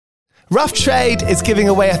Rough Trade is giving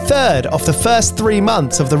away a third of the first 3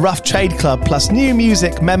 months of the Rough Trade Club plus new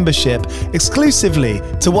music membership exclusively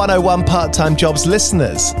to 101 Part-Time Jobs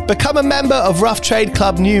listeners. Become a member of Rough Trade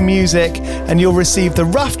Club New Music and you'll receive the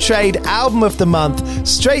Rough Trade Album of the Month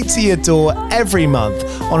straight to your door every month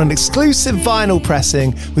on an exclusive vinyl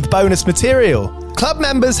pressing with bonus material. Club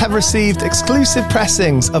members have received exclusive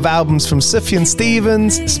pressings of albums from Sufjan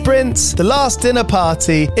Stevens, Sprints, The Last Dinner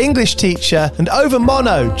Party, English Teacher, and Over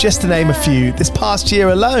Mono, just to name a few, this past year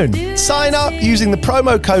alone. Sign up using the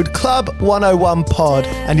promo code CLUB101POD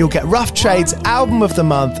and you'll get Rough Trade's Album of the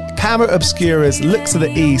Month, Camera Obscura's Look to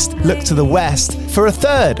the East, Look to the West for a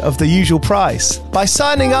third of the usual price. By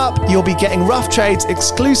signing up, you'll be getting Rough Trade's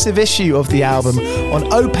exclusive issue of the album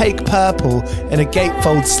on opaque purple in a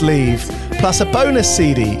gatefold sleeve, plus a bonus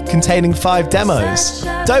CD containing 5 demos.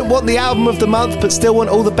 Don't want the album of the month but still want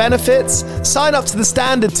all the benefits? Sign up to the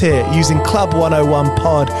standard tier using Club 101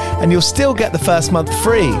 Pod and you'll still get the first month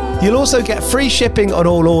free. You'll also get free shipping on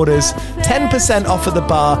all orders, 10% off at the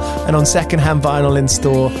bar and on secondhand vinyl in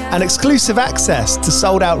store, and exclusive access to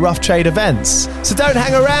sold out Rough Trade events. So don't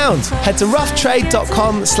hang around. Head to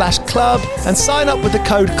roughtrade.com/club and sign up with the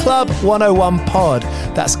code CLUB101POD.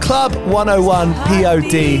 That's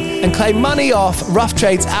CLUB101POD and claim money off Rough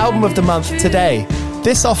Trade's Album of the Month today.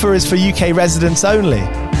 This offer is for UK residents only.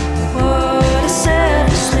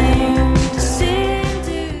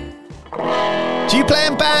 Do you play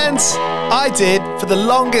in bands? I did for the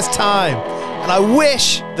longest time. And I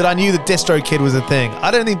wish that I knew that DistroKid was a thing.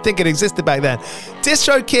 I don't even think it existed back then.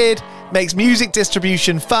 DistroKid makes music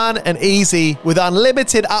distribution fun and easy with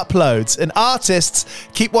unlimited uploads, and artists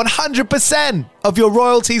keep 100% of your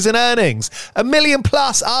royalties and earnings. 1 million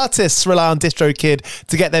plus artists rely on DistroKid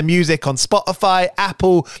to get their music on Spotify,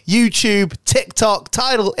 Apple, YouTube, TikTok,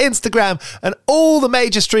 Tidal, Instagram, and all the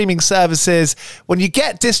major streaming services. When you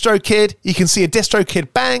get DistroKid, you can see a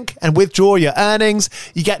DistroKid bank and withdraw your earnings.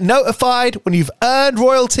 You get notified when you've earned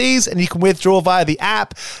royalties and you can withdraw via the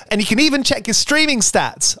app. And you can even check your streaming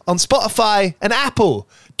stats on Spotify and Apple.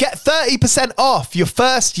 Get 30% off your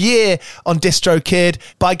first year on DistroKid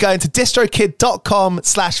by going to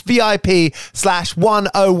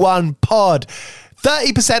distrokid.com/VIP/101pod.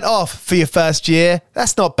 30% off for your first year.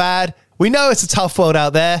 That's not bad. We know it's a tough world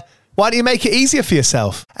out there. Why don't you make it easier for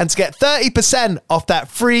yourself? And to get 30% off that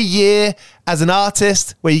free year as an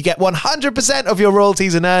artist, where you get 100% of your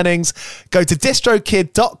royalties and earnings, go to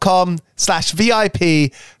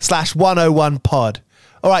distrokid.com/VIP/101pod.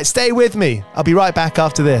 All right, stay with me. I'll be right back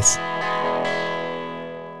after this.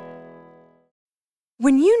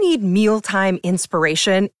 When you need mealtime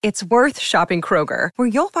inspiration, it's worth shopping Kroger, where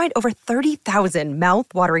you'll find over 30,000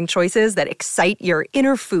 mouth-watering choices that excite your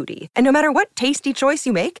inner foodie. And no matter what tasty choice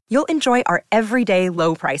you make, you'll enjoy our everyday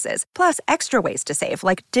low prices, plus extra ways to save,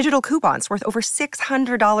 like digital coupons worth over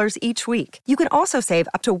 $600 each week. You can also save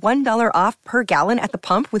up to $1 off per gallon at the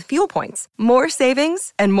pump with fuel points. More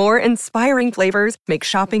savings and more inspiring flavors make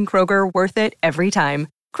shopping Kroger worth it every time.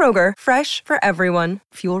 Kroger, fresh for everyone.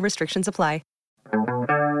 Fuel restrictions apply.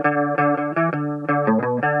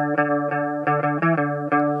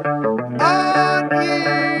 Aren't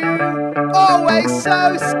you always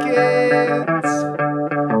so skint?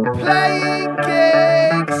 Playing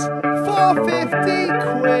gigs for 50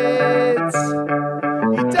 quid.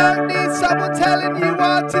 You don't need someone telling you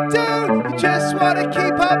what to do. You just want to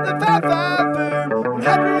keep up the va-va-boom.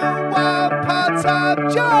 101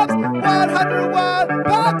 part-time jobs. 101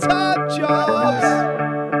 part-time jobs.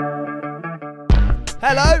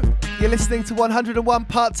 Hello, you're listening to 101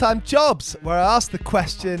 Part-Time Jobs, where I ask the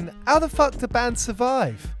question, how the fuck do bands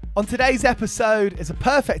survive? On today's episode is a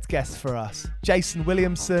perfect guest for us, Jason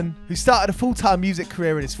Williamson, who started a full-time music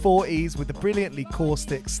career in his 40s with the brilliantly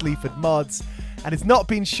caustic Sleaford mods, and has not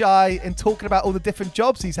been shy in talking about all the different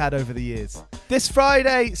jobs he's had over the years. This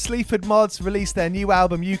Friday, Sleaford mods released their new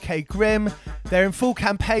album, UK Grim. They're in full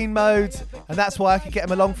campaign mode, and that's why I could get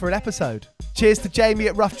him along for an episode. Cheers to Jamie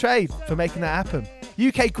at Rough Trade for making that happen.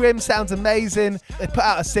 UK Grim sounds amazing. They put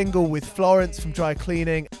out a single with Florence from Dry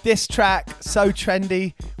Cleaning. This track, So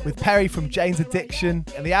Trendy, with Perry from Jane's Addiction.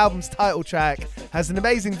 And the album's title track has an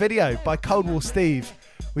amazing video by Cold War Steve,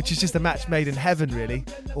 which is just a match made in heaven, really,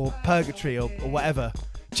 or purgatory, or whatever.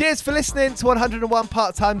 Cheers for listening to 101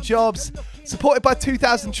 Part-Time Jobs, supported by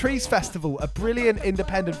 2000 Trees Festival, a brilliant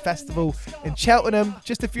independent festival in Cheltenham,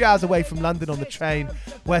 just a few hours away from London on the train,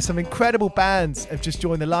 where some incredible bands have just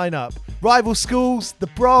joined the lineup. Rival Schools, The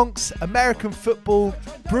Bronx, American Football,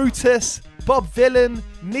 Brutus, Bob Vylan,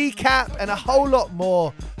 Kneecap, and a whole lot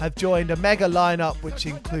more have joined a mega lineup which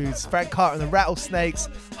includes Frank Carter and the Rattlesnakes,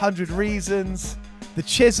 100 Reasons, The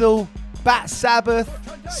Chisel, Bat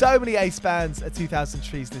Sabbath, so many ace bands at 2000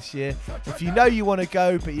 Trees this year. If you know you want to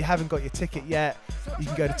go but you haven't got your ticket yet, you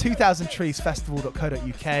can go to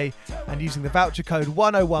 2000treesfestival.co.uk and using the voucher code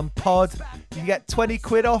 101pod, you can get 20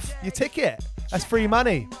 quid off your ticket. That's free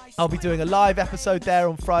money. I'll be doing a live episode there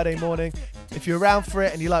on Friday morning. If you're around for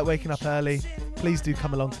it and you like waking up early, please do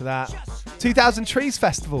come along to that. 2000 Trees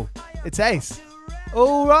Festival. It's ace.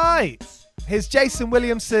 All right. Here's Jason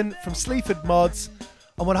Williamson from Sleaford Mods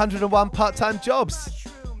on 101 Part-Time Jobs.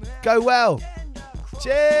 Go well.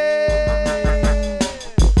 Cheers.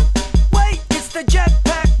 Wait, it's the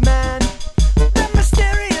jetpack man. The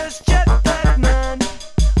mysterious jetpack man.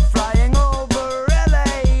 Flying over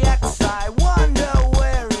LAX. I wonder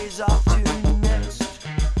where he's off to next.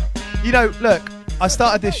 You know, look, I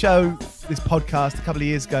started this podcast a couple of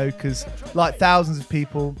years ago because, like thousands of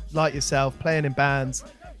people like yourself playing in bands,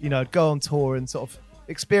 you know, I'd go on tour and sort of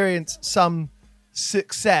experience some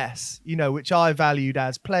success, you know, which I valued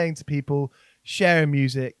as playing to people, sharing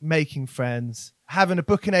music, making friends. Having a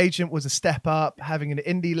booking agent was a step up. Having an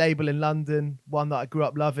indie label in London, one that I grew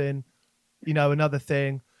up loving, you know, another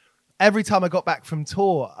thing. Every time I got back from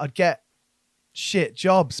tour, I'd get shit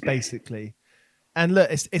jobs, basically. And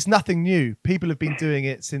look, it's nothing new. People have been doing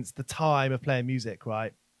it since the time of playing music,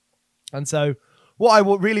 right? And so what I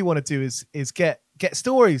really want to do is get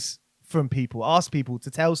stories from people, ask people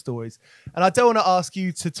to tell stories. And I don't want to ask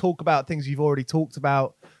you to talk about things you've already talked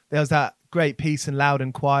about. There was that great piece in Loud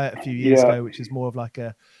and Quiet a few years ago, which is more of like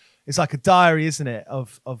it's like a diary, isn't it?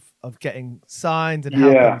 Of getting signed and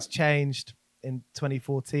how things changed in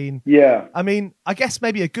 2014. Yeah. I mean, I guess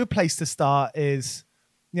maybe a good place to start is,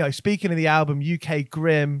 you know, speaking of the album UK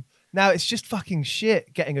Grim, now it's just fucking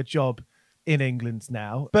shit getting a job in England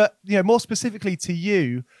now. But, you know, more specifically to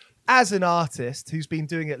you as an artist who's been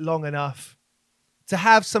doing it long enough to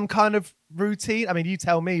have some kind of routine. I mean, you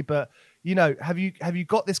tell me, but, you know, have you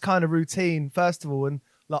got this kind of routine, first of all? And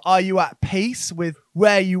like, are you at peace with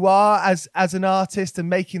where you are as an artist and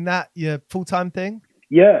making that your full-time thing?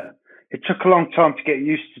 Yeah. It took a long time to get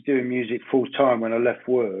used to doing music full-time when I left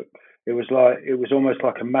work. It was almost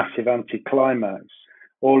like a massive anticlimax.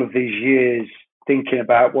 All of these years thinking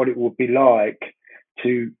about what it would be like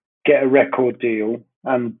to get a record deal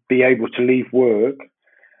and be able to leave work.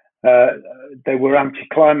 They were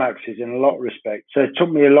anticlimaxes in a lot of respects. So it took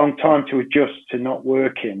me a long time to adjust to not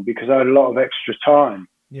working because I had a lot of extra time.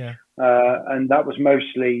 Yeah. And that was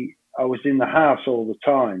mostly, I was in the house all the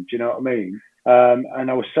time. Do you know what I mean? And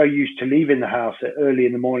I was so used to leaving the house early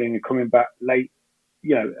in the morning and coming back late,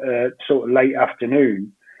 you know, sort of late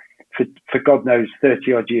afternoon for God knows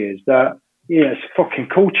 30 odd years that, you know, it's a fucking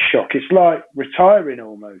culture shock. It's like retiring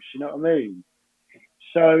almost, you know what I mean?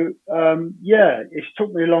 So, it's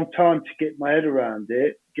took me a long time to get my head around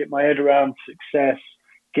it, get my head around success,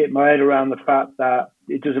 get my head around the fact that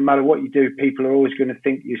it doesn't matter what you do, people are always going to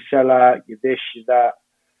think you sell out, you're this, you're that,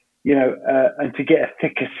 you know, and to get a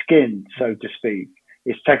thicker skin, so to speak.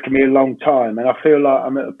 It's taken me a long time. And I feel like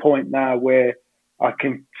I'm at a point now where I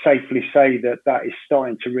can safely say that is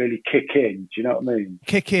starting to really kick in. Do you know what I mean?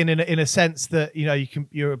 Kick in a sense that, you know,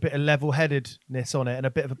 you're a bit of level-headedness on it and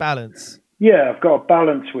a bit of a balance. Yeah, I've got a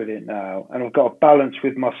balance with it now, and I've got a balance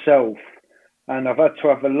with myself, and I've had to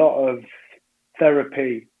have a lot of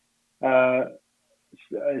therapy,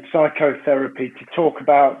 psychotherapy, to talk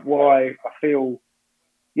about why I feel,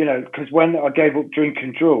 you know, because when I gave up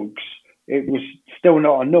drinking drugs, it was still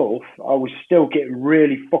not enough. I was still getting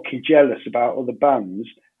really fucking jealous about other bands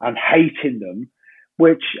and hating them,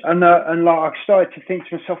 and like I started to think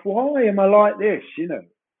to myself, why am I like this, you know?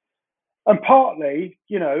 And partly,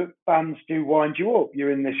 you know, bands do wind you up.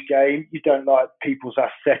 You're in this game. You don't like people's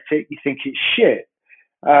aesthetic. You think it's shit.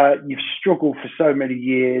 You've struggled for so many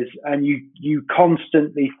years, and you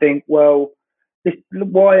constantly think, well,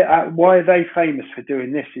 why are they famous for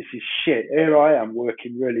doing this? This is shit. Here I am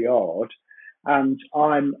working really hard, and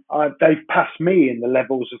they've passed me in the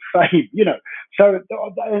levels of fame, you know. So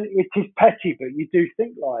it is petty, but you do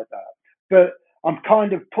think like that. But I'm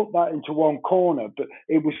kind of put that into one corner, but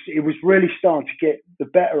it was really starting to get the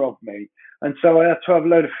better of me. And so I had to have a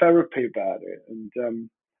load of therapy about it. And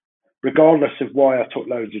regardless of why I took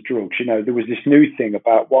loads of drugs, you know, there was this new thing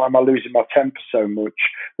about why am I losing my temper so much?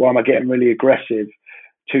 Why am I getting really aggressive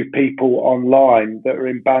to people online that are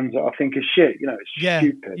in bands that I think are shit? You know, it's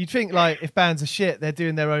stupid. You'd think like if bands are shit, they're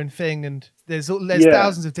doing their own thing, and there's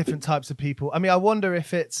thousands of different types of people. I mean, I wonder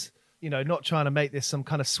if it's, you know, not trying to make this some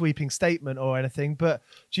kind of sweeping statement or anything, but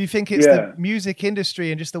do you think it's the music industry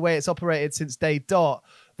and just the way it's operated since day dot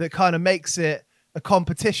that kind of makes it a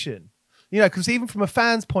competition? You know, because even from a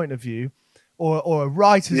fan's point of view, or a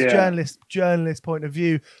writer's journalist point of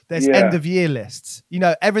view, there's end of year lists. You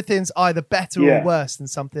know, everything's either better or worse than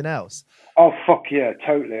something else. Oh, fuck yeah,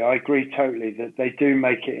 totally. I agree totally that they do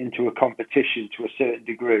make it into a competition to a certain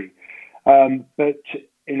degree. But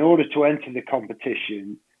in order to enter the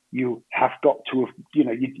competition, you have got to, you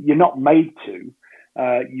know, you're not made to.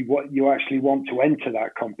 You actually want to enter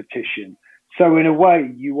that competition. So in a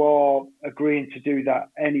way, you are agreeing to do that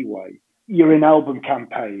anyway. You're in album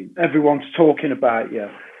campaign. Everyone's talking about you.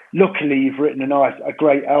 Luckily, you've written a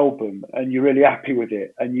great album and you're really happy with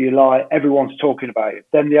it. And you're like, everyone's talking about it.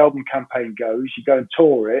 Then the album campaign goes, you go and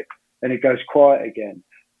tour it, and it goes quiet again.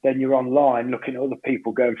 Then you're online looking at other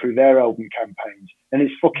people going through their album campaigns. And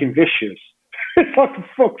it's fucking vicious. It's like a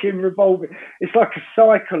fucking revolving. It's like a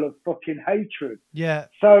cycle of fucking hatred. Yeah.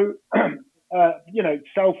 So, you know,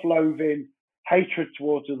 self-loathing, hatred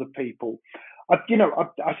towards other people. I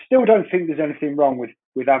still don't think there's anything wrong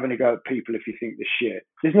with having a go at people if you think they're shit.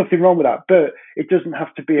 There's nothing wrong with that, but it doesn't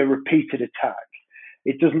have to be a repeated attack.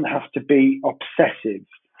 It doesn't have to be obsessive.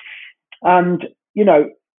 And, you know,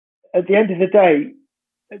 at the end of the day,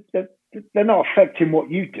 they're not affecting what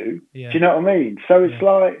you do. Yeah. Do you know what I mean? So it's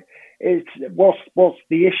like, what's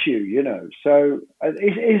the issue, you know? So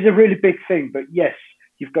it is a really big thing, but yes,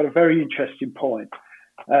 you've got a very interesting point.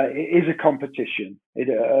 It is a competition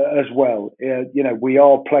as well. You know, we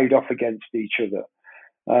are played off against each other.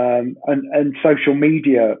 And social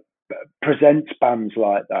media presents bands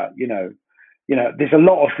like that, you know. You know, there's a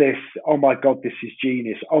lot of this, oh my God, this is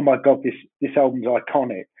genius. Oh my God, this album's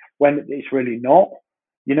iconic, when it's really not.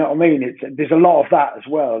 You know what I mean? There's a lot of that as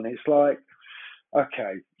well. And it's like,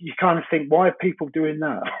 okay, you kind of think, why are people doing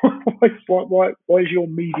that? why is your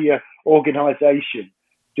media organization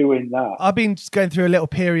doing that? I've been going through a little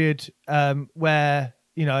period where,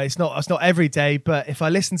 you know, it's not every day, but if I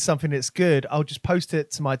listen to something that's good, I'll just post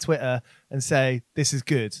it to my Twitter and say, this is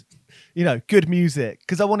good. You know, good music,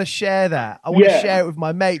 because I want to share that. I want to share it with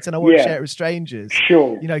my mates, and I want to share it with strangers.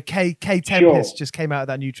 Sure. You know, K Tempest just came out with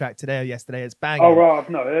that new track today or yesterday. It's banging. Oh right, I've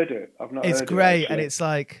not heard it. It's great, and it's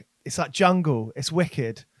like jungle. It's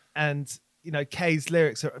wicked, and you know, K's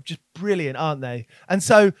lyrics are just brilliant, aren't they? And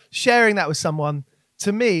so sharing that with someone,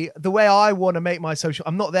 to me, the way I want to make my social,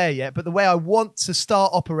 I'm not there yet, but the way I want to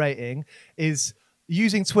start operating is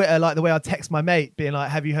using Twitter like the way I text my mate, being like,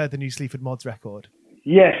 have you heard the new Sleaford Mods record?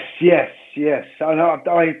 Yes.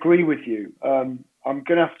 I agree with you. I'm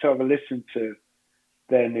going to have a listen to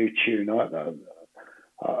their new tune.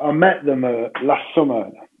 I met them last summer,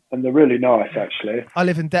 and they're really nice, actually. I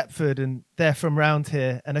live in Deptford, and they're from round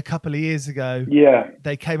here. And a couple of years ago,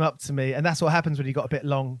 they came up to me, and that's what happens when you got a bit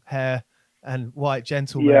long hair and white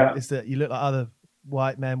gentlemen, is that you look like other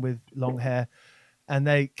white men with long hair. And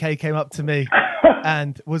Kay came up to me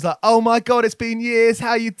and was like, "Oh my God, it's been years.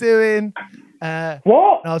 How you doing?"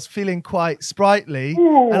 What? And I was feeling quite sprightly.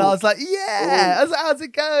 Ooh. And I was like, "Yeah, I was like, how's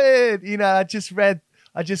it going?" You know, I just read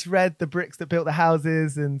The Bricks That Built the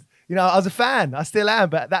Houses, and you know, I was a fan. I still am,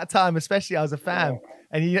 but at that time, especially, I was a fan. Oh.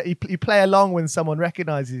 And you play along when someone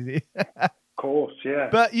recognizes you. Of course, yeah.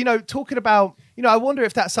 But you know, talking about, you know, I wonder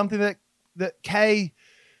if that's something that Kay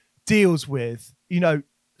deals with. You know,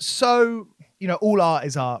 so you know, all art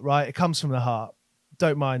is art, right? It comes from the heart.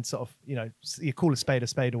 Don't mind sort of, you know, you call a spade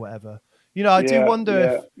or whatever. You know, I do wonder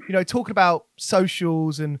if, you know, talking about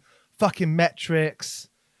socials and fucking metrics,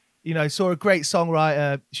 you know, saw a great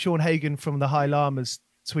songwriter, Sean Hagen from the High Llamas,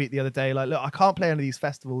 tweet the other day, like, look, I can't play any of these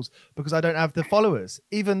festivals because I don't have the followers,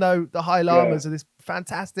 even though the High Llamas are this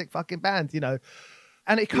fantastic fucking band, you know,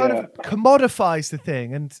 and it kind of commodifies the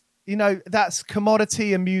thing. And, you know, that's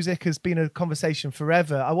commodity, and music has been a conversation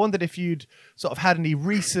forever. I wondered if you'd sort of had any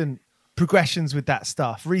recent progressions with that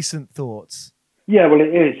stuff, recent thoughts. Yeah, well,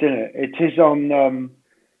 it is, isn't it? It is on,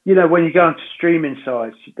 you know, when you go onto streaming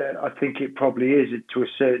sites, I think it probably is to a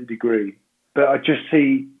certain degree. But I just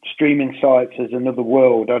see streaming sites as another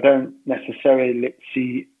world. I don't necessarily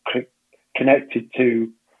see connected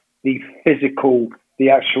to the physical, the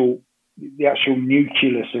actual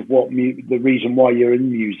nucleus of what the reason why you're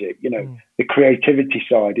in music. You know, the creativity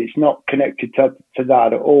side. It's not connected to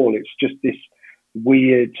that at all. It's just this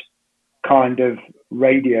weird kind of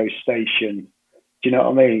radio station. Do you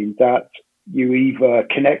know what I mean? That you either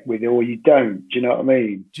connect with it or you don't. Do you know what I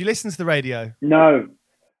mean? Do you listen to the radio? No,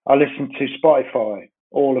 I listen to Spotify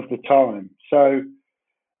all of the time. So,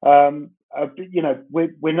 you know,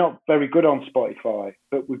 we're not very good on Spotify,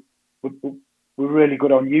 but we're really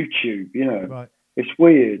good on YouTube. You know, right. It's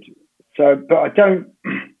weird. So, but I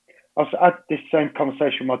had this same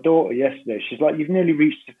conversation with my daughter yesterday. She's like, "You've nearly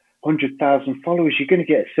reached 100,000 followers. You're going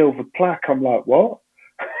to get a silver plaque." I'm like, "What?"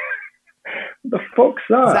 the fuck's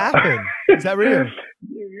that? Does that happen? Is that real?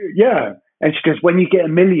 Yeah. And she goes, when you get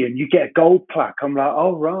 1 million, you get a gold plaque. I'm like,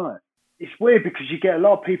 oh, right. It's weird because you get a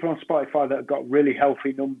lot of people on Spotify that have got really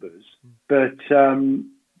healthy numbers, but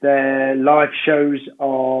their live shows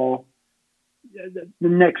are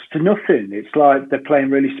next to nothing. It's like they're playing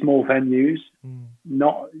really small venues.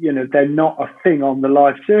 Not, they're not a thing on the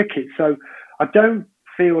live circuit. So I don't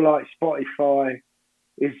feel like Spotify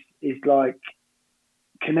is like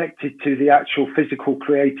connected to the actual physical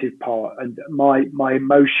creative part and my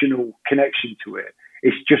emotional connection to it.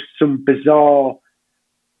 It's just some bizarre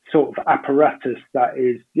sort of apparatus that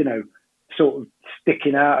is, sort of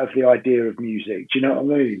sticking out of the idea of music. Do you know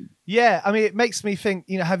what I mean? Yeah. I mean, it makes me think,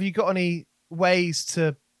 have you got any ways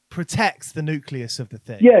to protect the nucleus of the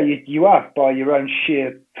thing? Yeah, you have, by your own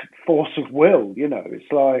sheer force of will.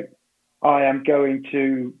 It's like, I am going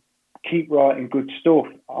to keep writing good stuff.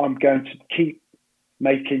 I'm going to keep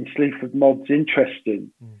making Sleaford Mods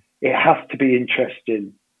interesting. It has to be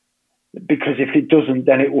interesting, because if it doesn't,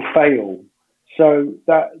 then it will fail. So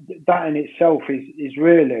that in itself is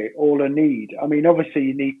really all I need. I mean, obviously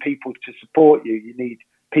you need people to support you. You need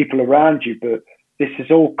people around you, but this has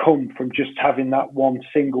all come from just having that one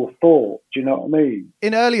single thought. Do you know what I mean?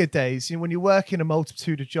 In earlier days, when you're working a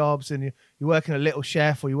multitude of jobs and you're working a little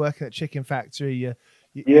chef or you're working at Chicken Factory,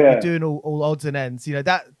 you're doing all odds and ends. You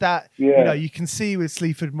can see with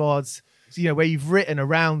Sleaford Mods, where you've written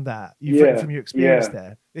around that, you've written from your experience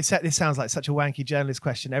there. This sounds like such a wanky journalist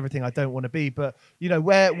question, everything I don't want to be, but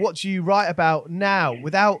what do you write about now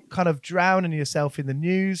without kind of drowning yourself in the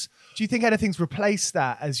news? Do you think anything's replaced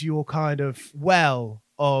that as your kind of well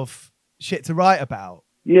of shit to write about?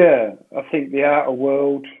 Yeah, I think the outer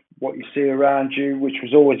world, what you see around you, which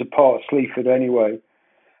was always a part of Sleaford anyway,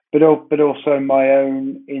 but also my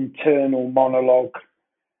own internal monologue,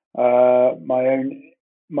 my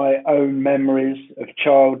own memories of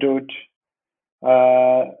childhood,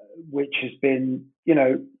 which has been,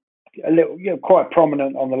 a little, quite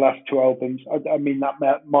prominent on the last two albums. I mean, that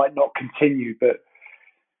might not continue, but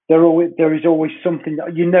there is always something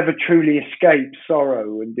that you never truly escape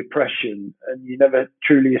sorrow and depression, and you never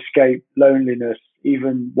truly escape loneliness,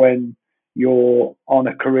 even when you're on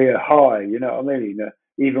a career high. You know what I mean?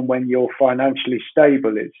 Even when you're financially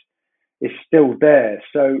stable, it's still there.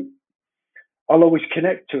 So I'll always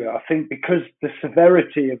connect to it. I think because the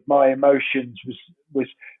severity of my emotions was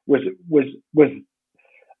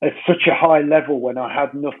at such a high level when I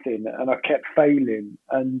had nothing and I kept failing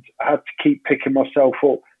and I had to keep picking myself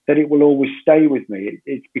up, that it will always stay with me.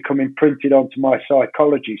 It's become imprinted onto my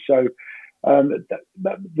psychology. So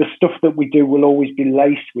the stuff that we do will always be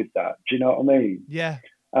laced with that. Do you know what I mean? Yeah.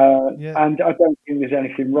 And I don't think there's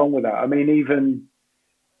anything wrong with that. I mean, even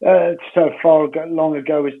long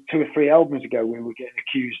ago as 2 or 3 albums ago, we were getting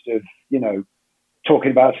accused of,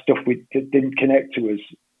 talking about stuff that didn't connect to us,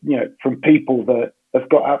 from people that have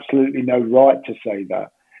got absolutely no right to say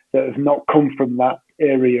that have not come from that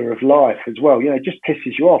area of life as well. It just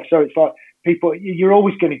pisses you off. So it's like people, you're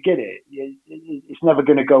always going to get it. It's never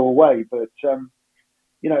going to go away. But,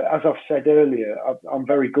 as I've said earlier, I'm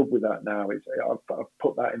very good with that now. I've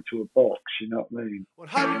put that into a box, you know what I mean?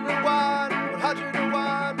 101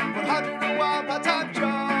 part-time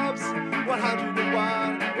jobs.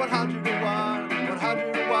 101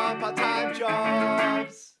 part-time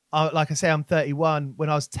jobs. Like I say, I'm 31. When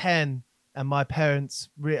I was 10 and my parents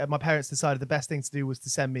decided the best thing to do was to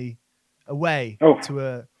send me away to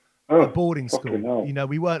a boarding school.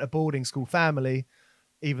 We weren't a boarding school family,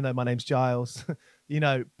 even though my name's Giles.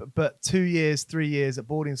 But 2 years, 3 years at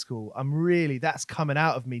boarding school, that's coming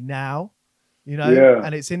out of me now,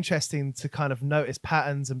 and it's interesting to kind of notice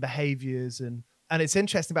patterns and behaviors, and it's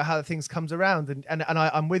interesting about how the things comes around. And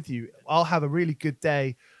I'm with you. I'll have a really good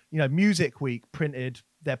day. Music Week printed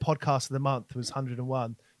their podcast of the month was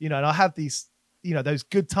 101, and I have these, those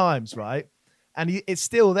good times, right? And it's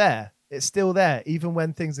still there. It's still there, even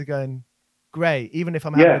when things are going great, even if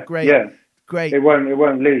I'm having a great, it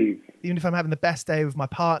won't leave. Even if I'm having the best day with my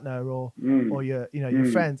partner or your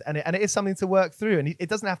friends, and it is something to work through, and it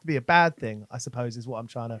doesn't have to be a bad thing, I suppose, is what I'm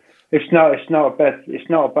trying to. It's not a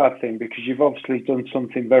bad thing, because you've obviously done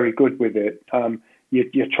something very good with it.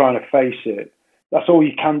 You're trying to face it. That's all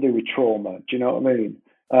you can do with trauma. Do you know what I mean?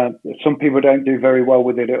 Some people don't do very well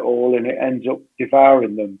with it at all, and it ends up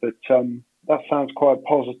devouring them. But that sounds quite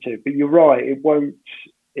positive. But you're right. It won't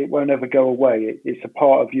ever go away. It's a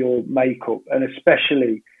part of your makeup, and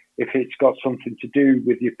especially if it's got something to do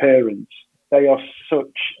with your parents. They are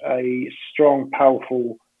such a strong,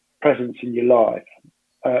 powerful presence in your life,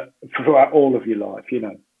 throughout all of your life,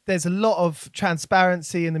 There's a lot of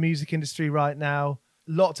transparency in the music industry right now.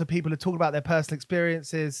 lots of people are talking about their personal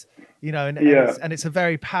experiences, you know, and it's a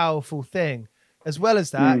very powerful thing. As well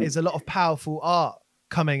as that is a lot of powerful art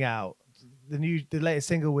coming out. The latest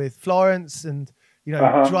single with Florence and, you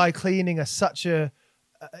know, Dry Cleaning are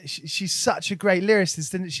she's such a great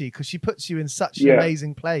lyricist, isn't she? Because she puts you in such an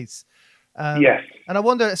amazing place. Yes. And I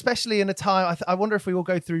wonder, especially in a time, I wonder if we will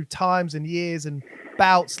go through times and years and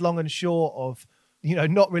bouts long and short of, you know,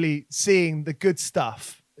 not really seeing the good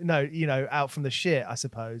stuff, out from the shit, I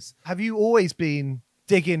suppose. Have you always been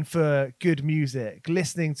digging for good music,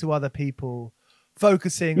 listening to other people,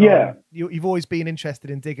 focusing on, you've always been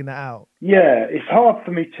interested in digging that out? Yeah, it's hard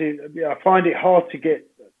for me I find it hard to get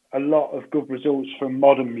a lot of good results from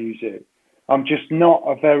modern music. I'm just not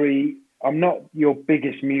I'm not your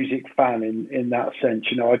biggest music fan in that sense.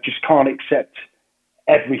 You know, I just can't accept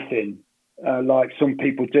everything like some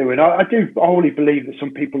people do. And I do wholly believe that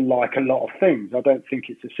some people like a lot of things. I don't think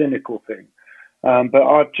it's a cynical thing. But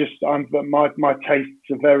my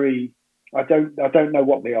tastes are very, I don't know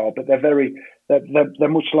what they are, but they're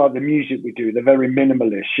much like the music we do. They're very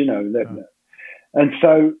minimalist, you know. And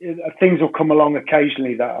so things will come along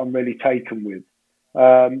occasionally that I'm really taken with.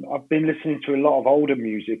 I've been listening to a lot of older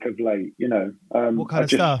music of late, you know. What kind of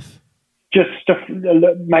stuff? Just stuff,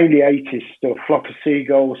 mainly 80s stuff. Flock of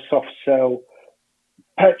Seagulls, Soft Cell,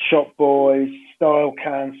 Pet Shop Boys, Style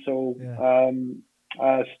Council,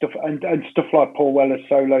 stuff, and stuff like Paul Weller's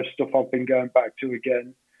solo stuff I've been going back to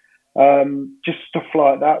again. Just stuff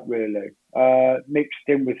like that, really. Mixed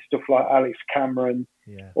in with stuff like Alex Cameron,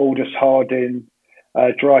 Aldous Harding,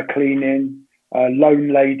 Dry Cleaning,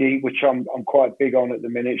 Lone Lady, which I'm quite big on at the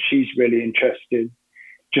minute. She's really interesting.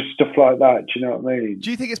 Just stuff like that. Do you know what I mean? Do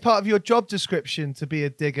you think it's part of your job description to be a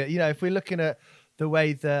digger? You know, if we're looking at the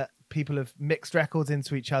way that people have mixed records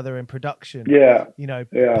into each other in production, part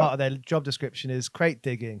of their job description is crate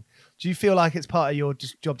digging. Do you feel like it's part of your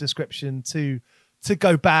job description to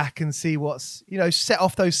go back and see what's, you know, set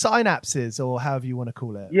off those synapses, or however you want to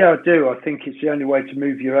call it? Yeah, I do. I think it's the only way to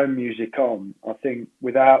move your own music on. I think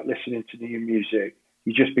without listening to new music,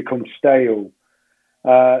 you just become stale.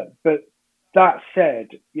 But that said,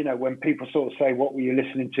 you know, when people sort of say, what were you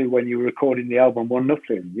listening to when you were recording the album? Well,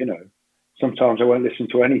 nothing, you know. Sometimes I won't listen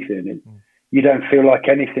to anything. You don't feel like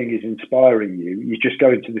anything is inspiring you. You just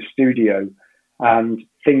go into the studio and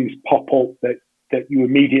things pop up that you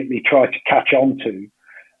immediately try to catch on to.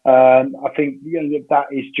 I think that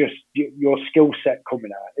is just your skill set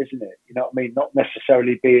coming out, isn't it? You know what I mean? Not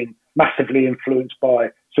necessarily being massively influenced by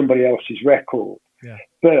somebody else's record. Yeah.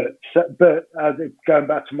 But going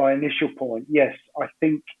back to my initial point, yes, I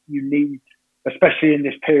think you need, especially in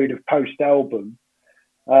this period of post-album,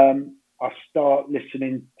 I start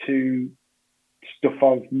listening to stuff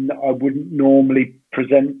I wouldn't normally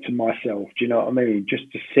present to myself. Do you know what I mean?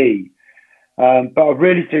 Just to see. But I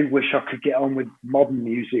really do wish I could get on with modern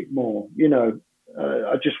music more. You know,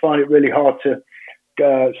 I just find it really hard to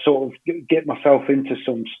sort of get myself into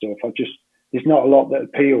some stuff. There's not a lot that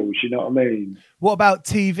appeals, you know what I mean? What about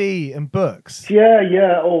TV and books?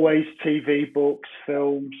 Yeah, always TV, books,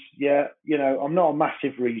 films. Yeah, you know, I'm not a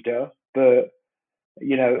massive reader, but,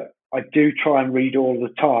 you know, I do try and read all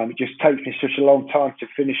the time. It just takes me such a long time to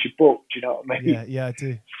finish a book, do you know what I mean? Yeah, I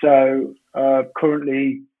do. So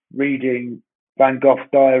currently reading Van Gogh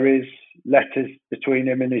diaries, letters between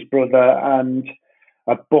him and his brother, and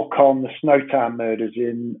a book on the Snowtown murders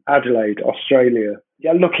in Adelaide, Australia.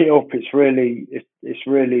 Yeah, look it up. It's really.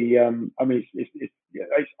 I mean,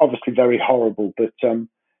 it's obviously very horrible, but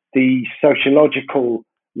the sociological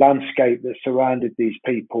landscape that surrounded these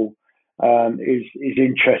people is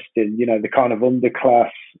interesting. You know, the kind of underclass.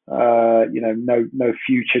 You know, no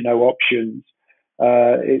future, no options.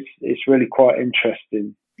 It's really quite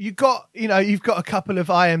interesting. You've got a couple of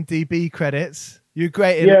IMDb credits. You're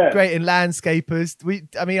great in landscapers.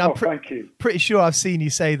 I'm thank you. Pretty sure I've seen you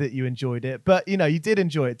say that you enjoyed it, but you know, you did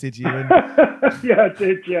enjoy it, did you? And... Yeah, I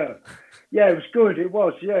did. Yeah, it was good. It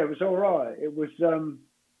was. Yeah, it was all right. It was.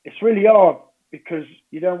 It's really hard because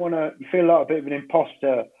you don't want to. You feel like a bit of an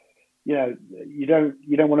imposter. You know, you don't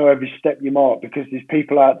want to overstep your mark because there's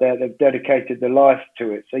people out there that've dedicated their life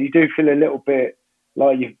to it. So you do feel a little bit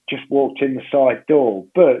like you've just walked in the side door.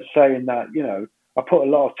 But saying that, you know, I put a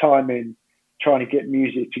lot of time in trying to get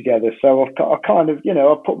music together. So I kind of, you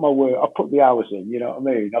know, I put my work, I put the hours in, you know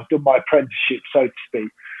what I mean? I've done my apprenticeship, so to speak.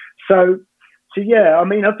 So yeah, I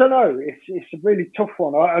mean, I don't know. It's a really tough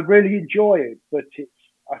one. I really enjoy it, but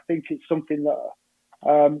I think it's something that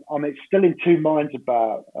I'm still in two minds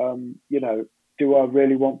about. You know, do I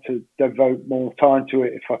really want to devote more time to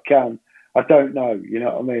it if I can? I don't know, you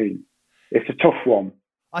know what I mean? It's a tough one.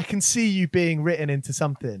 I can see you being written into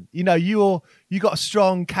something. You know, you got a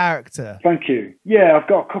strong character. Thank you. Yeah, I've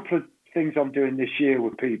got a couple of things I'm doing this year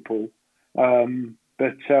with people,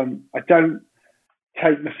 but I don't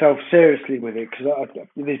take myself seriously with it because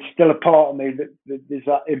there's still a part of me that there's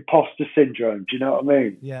that imposter syndrome. Do you know what I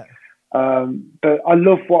mean? Yeah. But I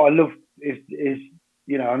love what I love is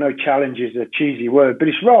you know, I know challenge is a cheesy word, but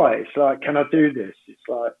it's right. It's like, can I do this? It's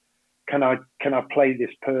like, can I play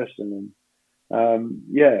this person? And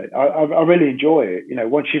yeah, I really enjoy it. You know,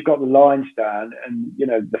 once you've got the lines down and you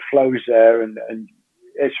know the flow's there, and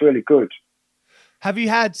it's really good. Have you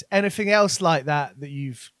had anything else like that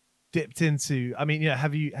you've dipped into? I mean, you know,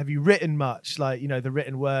 have you written much, like, you know, the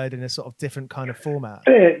written word in a sort of different kind of format?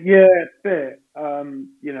 Bit.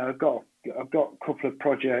 You know, I've got a couple of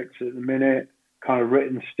projects at the minute, kind of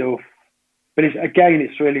written stuff, but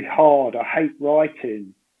it's really hard. I hate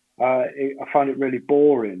writing. I find it really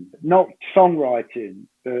boring. Not songwriting,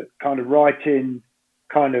 but kind of writing,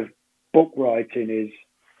 kind of book writing is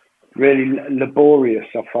really laborious.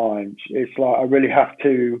 I find it's like I really have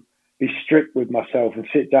to be strict with myself and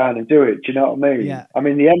sit down and do it. Do you know what I mean? Yeah. I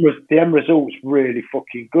mean the end result's really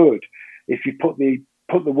fucking good if you put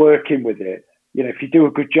the work in with it. You know, if you do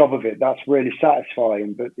a good job of it, that's really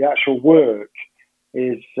satisfying. But the actual work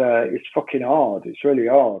is it's fucking hard. It's really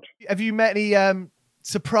hard. Have you met any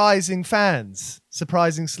surprising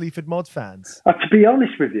Sleaford Mod fans? To be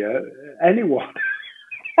honest with you, anyone.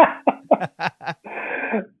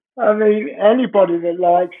 I mean, anybody that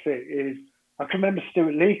likes it is. I can remember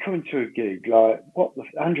Stuart Lee coming to a gig. Like,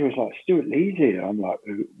 Andrew was like, Stuart Lee's here. I'm like,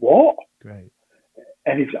 what? Great.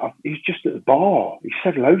 And he's just at the bar. He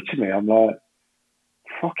said hello to me. I'm like,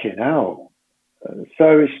 fucking hell.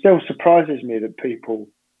 So it still surprises me that people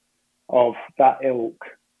of that ilk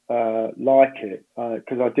like it,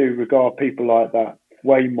 because I do regard people like that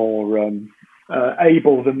way more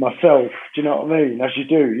able than myself. Do you know what I mean? As you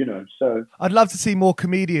do, you know. So I'd love to see more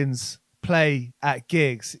comedians play at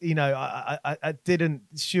gigs. You know, I didn't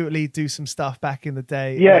Stuart Lee do some stuff back in the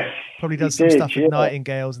day. Yes, probably does some stuff with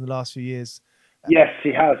Nightingales in the last few years. Yes,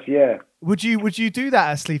 he has. Yeah. Would you do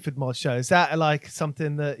that at Sleaford Mod show? Is that like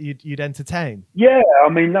something that you'd entertain? Yeah, I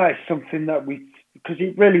mean that's something that because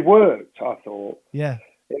it really worked. I thought. Yeah.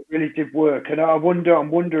 It really did work, and I'm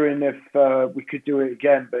wondering if we could do it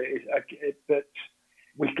again. But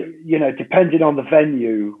we could, you know, depending on the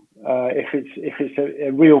venue, if it's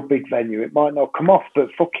a real big venue, it might not come off. But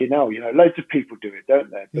fucking hell, you know, loads of people do it, don't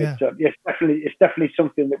they? But yeah, it's definitely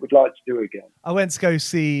something that we'd like to do again. I went to go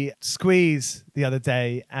see Squeeze the other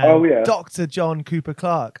day, and Dr. John Cooper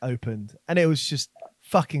Clarke opened, and it was just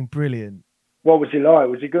fucking brilliant. What was he like?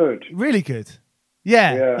 Was he good? Really good.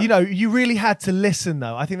 Yeah, you know, you really had to listen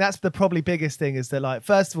though. I think that's the probably biggest thing is that, like,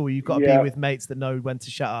 first of all, you've got to be with mates that know when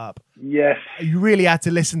to shut up. Yes. You really had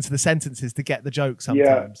to listen to the sentences to get the joke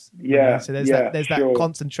sometimes. Yeah. You know? So there's that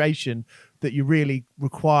concentration that you're really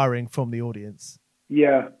requiring from the audience.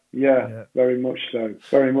 Yeah. Very much so.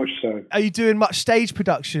 Very much so. Are you doing much stage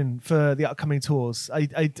production for the upcoming tours? Are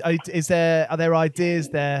there ideas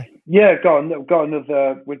there? Yeah, got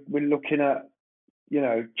another. We're looking at, you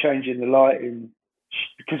know, changing the lighting,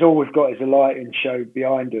 because all we've got is a lighting show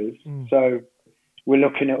behind us. So we're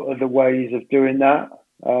looking at other ways of doing that.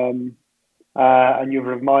 And you've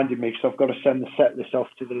reminded me, so I've got to send the set list off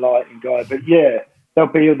to the lighting guy. But yeah, there'll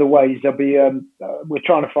be other ways. There'll be we're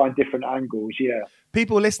trying to find different angles. Yeah.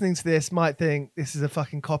 People listening to this might think this is a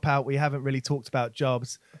fucking cop out. We haven't really talked about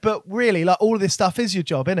jobs, but really, like, all of this stuff is your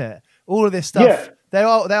job, isn't it? All of this stuff, they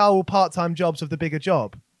are all part-time jobs of the bigger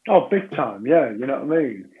job. Oh, big time, yeah, you know what I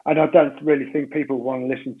mean? And I don't really think people want to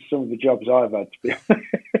listen to some of the jobs I've had, to be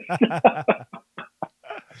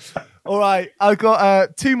honest. All right, I've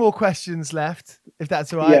got 2 more questions left, if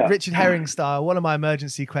that's all right. Yeah. Richard Herring style, one of my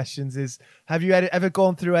emergency questions is, have you ever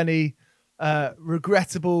gone through any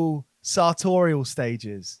regrettable sartorial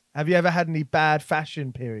stages? Have you ever had any bad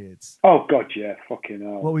fashion periods? Oh, God, yeah, fucking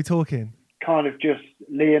hell. What are we talking? Kind of just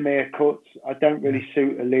Liam haircuts. I don't really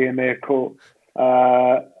suit a Liam haircut.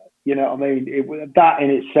 You know what I mean? That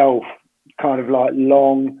in itself, kind of like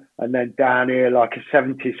long and then down here like a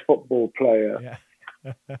 70s football player. Yeah.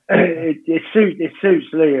 it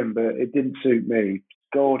suits Liam, but it didn't suit me.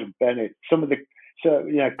 Gordon Bennett.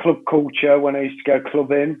 Club culture when I used to go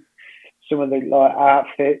clubbing. Some of the like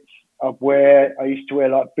outfits I used to wear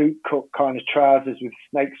like boot cut kind of trousers with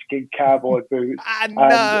snakeskin cowboy boots.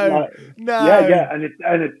 No. Yeah,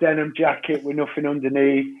 and a denim jacket with nothing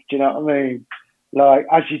underneath. Do you know what I mean? Like,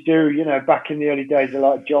 as you do, you know, back in the early days of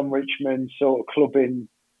like John Richmond sort of clubbing,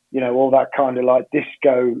 you know, all that kind of like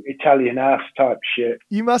disco Italian house type shit.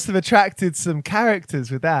 You must have attracted some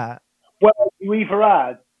characters with that. Well, you either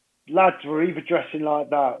had lads were either dressing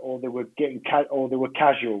like that, or they were or they were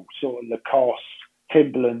casual, sort of Lacoste,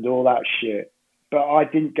 Timberland, all that shit. But I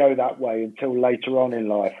didn't go that way until later on in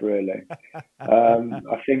life, really.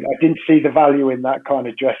 I think I didn't see the value in that kind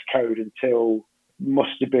of dress code until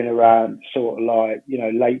must have been around sort of like,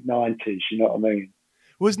 late 90s, you know what I mean?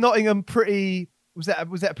 Was Nottingham pretty, was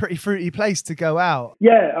that a pretty fruity place to go out?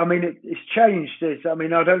 Yeah, I mean, it's changed.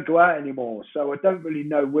 I don't go out anymore, so I don't really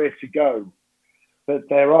know where to go. But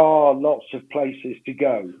there are lots of places to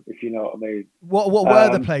go, if you know what I mean. What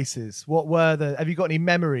were the places? Have you got any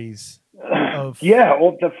memories of? Yeah,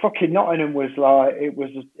 well, the fucking Nottingham was like, it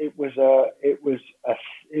was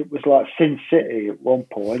like Sin City at one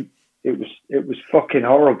point. It was fucking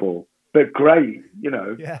horrible, but great,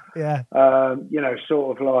 Yeah.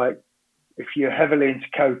 Sort of like, if you're heavily into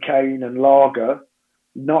cocaine and lager,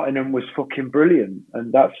 Nottingham was fucking brilliant,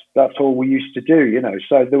 and that's all we used to do,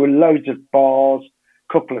 So there were loads of bars,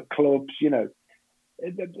 couple of clubs,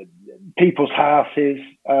 people's houses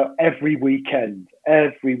every weekend,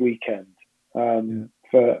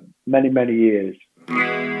 for many, many years.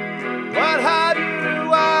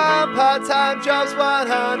 101 part-time jobs,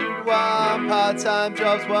 101 part-time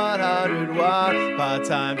jobs, 101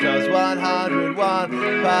 part-time jobs,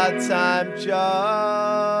 101 part-time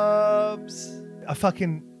jobs. I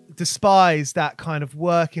fucking despise that kind of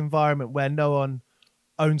work environment where no one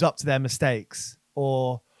owns up to their mistakes,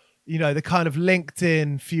 or the kind of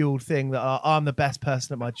LinkedIn fueled thing that I'm the best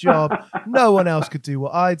person at my job. No one else could do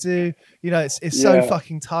what I do. It's so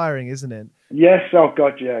fucking tiring, isn't it? Yes. Oh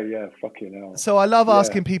God. Yeah. Fucking hell. So I love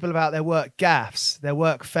asking people about their work gaffes, their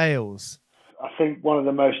work fails. I think one of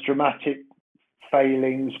the most dramatic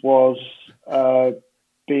failings was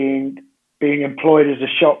being employed as a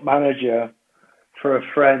shop manager for a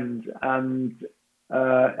friend and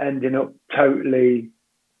ending up totally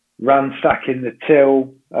ransacking the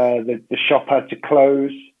till. The shop had to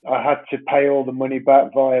close. I had to pay all the money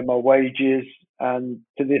back via my wages, and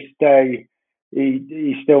to this day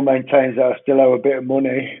he still maintains that I still owe a bit of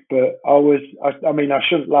money. But I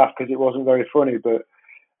shouldn't laugh because it wasn't very funny, but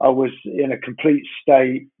I was in a complete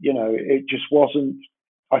state, it just wasn't.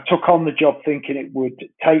 I took on the job thinking it would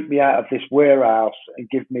take me out of this warehouse and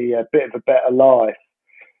give me a bit of a better life,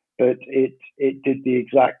 but it did the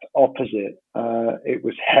exact opposite. It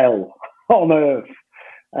was hell on earth,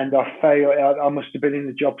 and I failed. I must have been in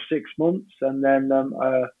the job 6 months, and then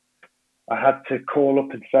I had to call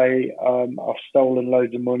up and say, I've stolen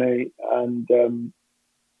loads of money, and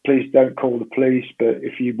please don't call the police, but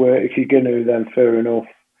if you're going to, then fair enough.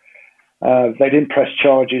 They didn't press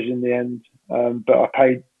charges in the end, but I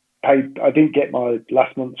paid. I didn't get my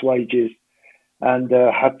last month's wages, and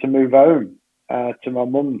had to move home to my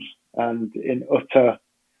mum's, and in utter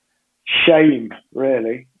shame,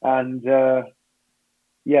 really. And I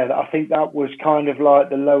think that was kind of like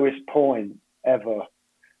the lowest point ever,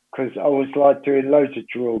 because I was like doing loads of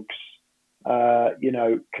drugs,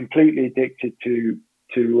 completely addicted to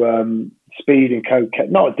speed and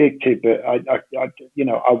cocaine. Not addicted, but I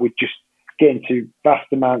would just get into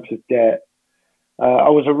vast amounts of debt. I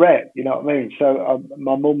was a wreck, you know what I mean? So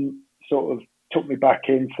my mum sort of took me back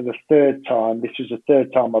in for the third time. This was the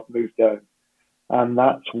third time I've moved home, and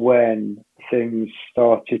that's when things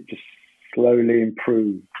started to slowly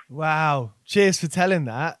improve. Wow! Cheers for telling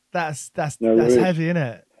that. That's really heavy, isn't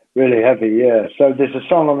it? Really heavy, yeah. So there's a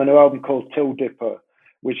song on the new album called Till Dipper,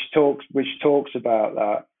 which talks about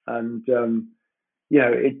that, and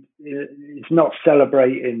it's not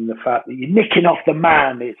celebrating the fact that you're nicking off the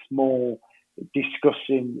man. It's more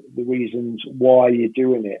discussing the reasons why you're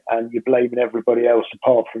doing it, and you're blaming everybody else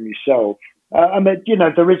apart from yourself.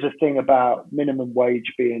 There is a thing about minimum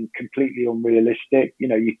wage being completely unrealistic.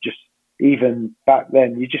 You just, even back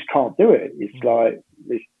then, you just can't do it. It's like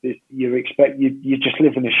you just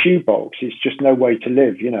live in a shoebox. It's just no way to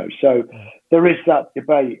live, So there is that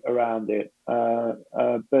debate around it. But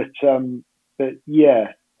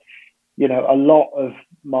yeah, a lot of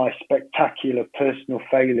my spectacular personal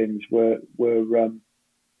failings were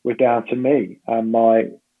down to me and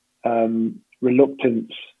my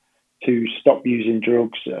reluctance to stop using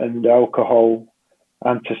drugs and alcohol,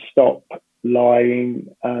 and to stop lying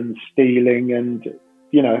and stealing and,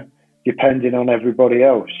 depending on everybody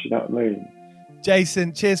else. You know what I mean?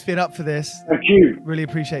 Jason, cheers for being up for this. Thank you. Really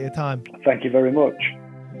appreciate your time. Thank you very much.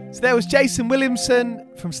 So there was Jason Williamson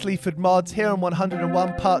from Sleaford Mods here on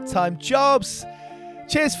 101 Part-Time Jobs.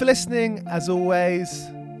 Cheers for listening, as always.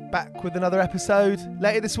 Back with another episode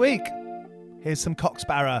later this week. Here's some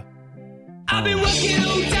Cocksparrow. I've been working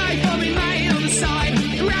all day for me mate on the side,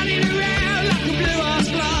 running around like a blue-ass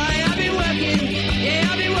fly. I've been working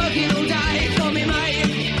all day.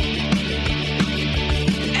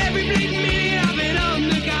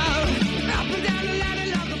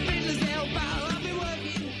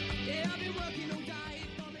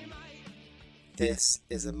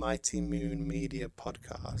 is a Mighty Moon Media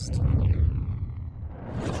podcast.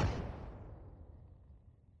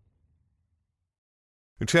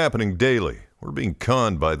 It's happening daily. We're being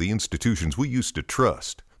conned by the institutions we used to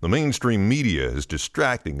trust. The mainstream media is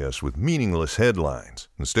distracting us with meaningless headlines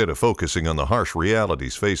instead of focusing on the harsh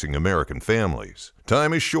realities facing American families.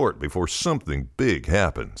 Time is short before something big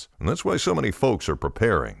happens, and that's why so many folks are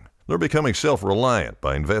preparing. They're becoming self-reliant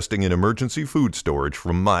by investing in emergency food storage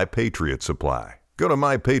from My Patriot Supply. Go to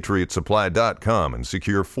MyPatriotSupply.com and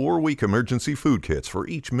secure 4-week emergency food kits for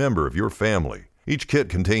each member of your family. Each kit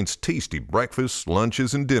contains tasty breakfasts,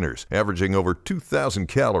 lunches, and dinners, averaging over 2,000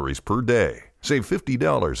 calories per day. Save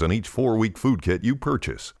 $50 on each 4-week food kit you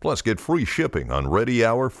purchase, plus get free shipping on Ready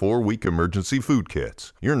Hour 4-week emergency food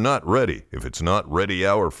kits. You're not ready if it's not Ready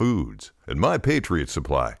Hour foods. At My Patriot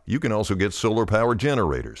Supply, you can also get solar power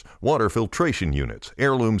generators, water filtration units,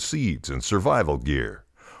 heirloom seeds, and survival gear.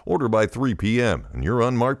 Order by 3 p.m. and your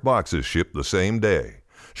unmarked boxes ship the same day.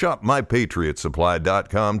 Shop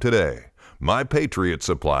MyPatriotSupply.com today.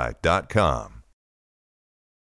 MyPatriotSupply.com.